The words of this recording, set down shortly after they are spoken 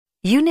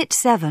Unit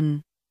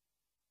 7.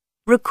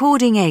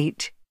 Recording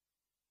 8.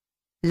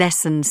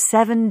 Lesson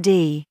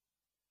 7D.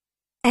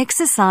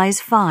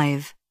 Exercise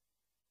 5.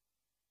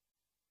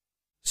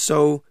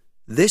 So,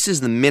 this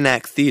is the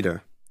Minack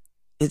Theatre.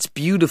 It's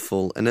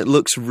beautiful and it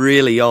looks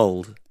really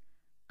old.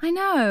 I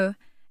know.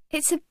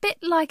 It's a bit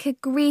like a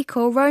Greek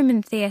or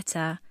Roman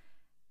theatre,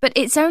 but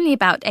it's only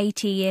about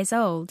 80 years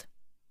old.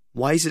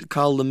 Why is it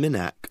called the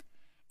Minack?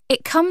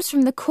 It comes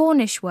from the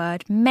Cornish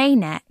word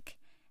Meynek,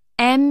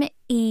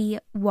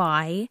 M-E-Y-N-E-K.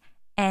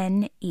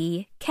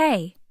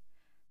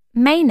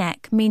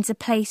 Meynek means a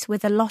place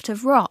with a lot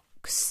of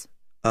rocks.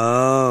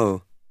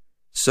 Oh,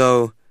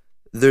 so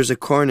there's a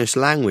Cornish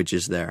language,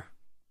 is there?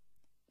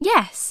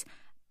 Yes,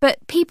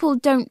 but people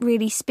don't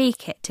really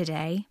speak it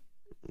today.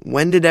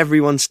 When did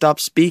everyone stop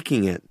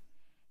speaking it?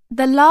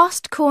 The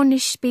last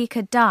Cornish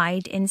speaker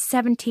died in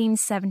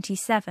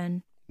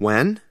 1777.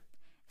 When?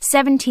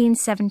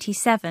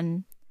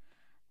 1777.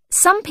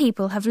 Some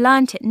people have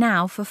learnt it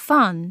now for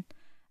fun,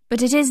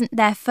 but it isn't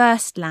their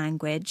first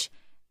language.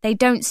 They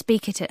don't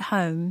speak it at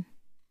home.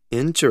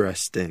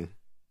 Interesting.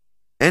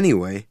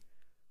 Anyway,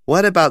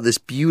 what about this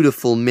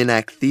beautiful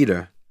Minack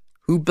Theatre?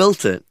 Who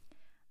built it?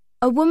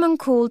 A woman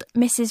called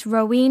Mrs.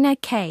 Rowena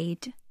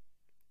Cade.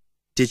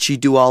 Did she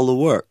do all the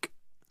work?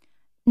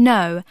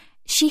 No,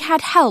 she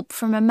had help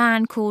from a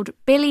man called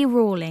Billy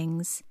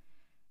Rawlings.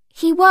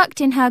 He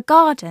worked in her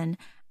garden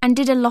and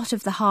did a lot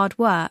of the hard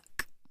work.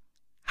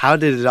 How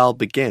did it all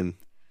begin?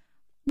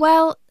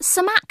 Well,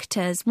 some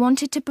actors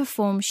wanted to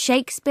perform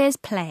Shakespeare's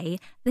play,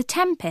 The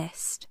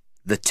Tempest.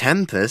 The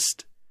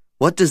Tempest?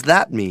 What does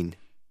that mean?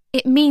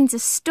 It means a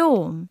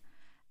storm.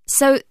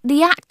 So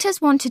the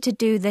actors wanted to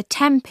do The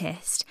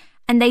Tempest,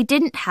 and they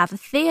didn't have a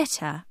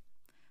theatre.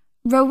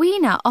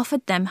 Rowena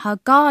offered them her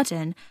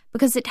garden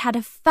because it had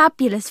a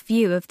fabulous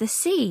view of the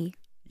sea.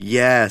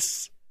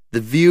 Yes, the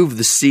view of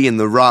the sea and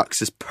the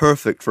rocks is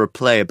perfect for a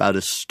play about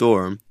a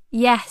storm.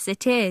 Yes,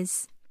 it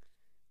is.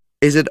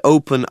 Is it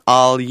open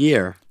all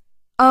year?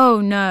 Oh,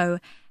 no.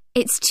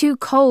 It's too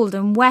cold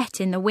and wet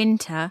in the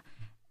winter.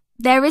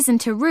 There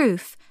isn't a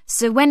roof,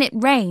 so when it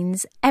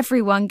rains,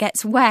 everyone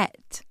gets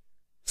wet.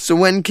 So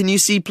when can you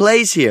see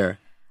plays here?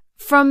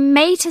 From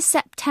May to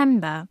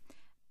September.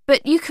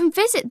 But you can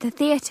visit the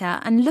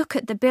theatre and look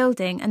at the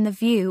building and the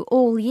view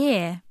all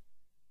year.